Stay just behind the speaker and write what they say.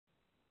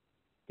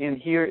And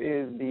here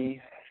is the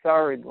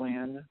thyroid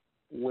gland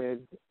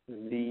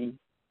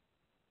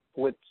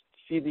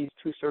see these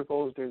two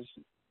circles? There's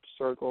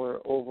circle or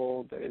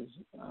oval that is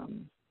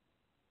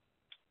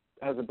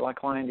has a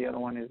black line. The other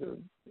one is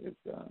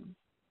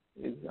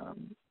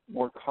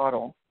more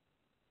caudal.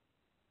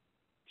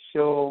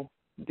 So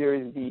there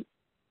is the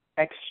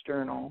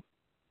external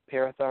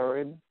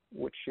parathyroid,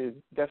 which is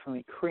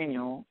definitely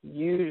cranial,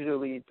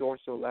 usually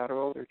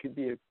dorsolateral. There could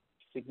be a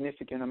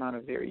significant amount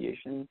of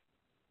variation.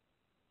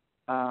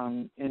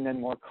 And then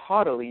more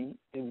caudally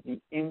is the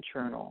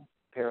internal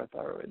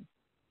parathyroid.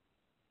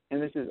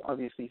 And this is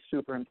obviously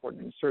super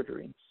important in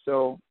surgery.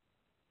 So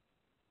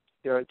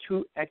there are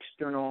two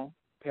external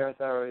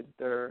parathyroids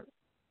that are,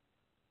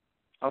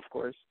 of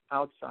course,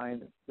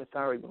 outside the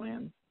thyroid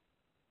gland,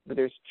 but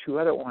there's two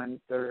other ones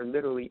that are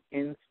literally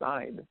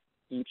inside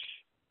each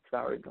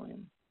thyroid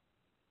gland.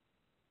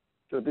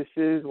 So this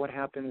is what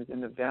happens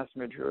in the vast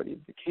majority of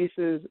the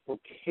cases.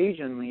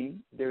 Occasionally,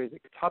 there is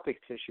ectopic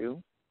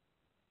tissue.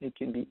 It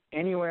can be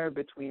anywhere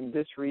between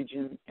this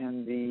region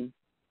and the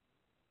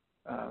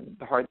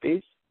heart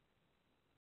base.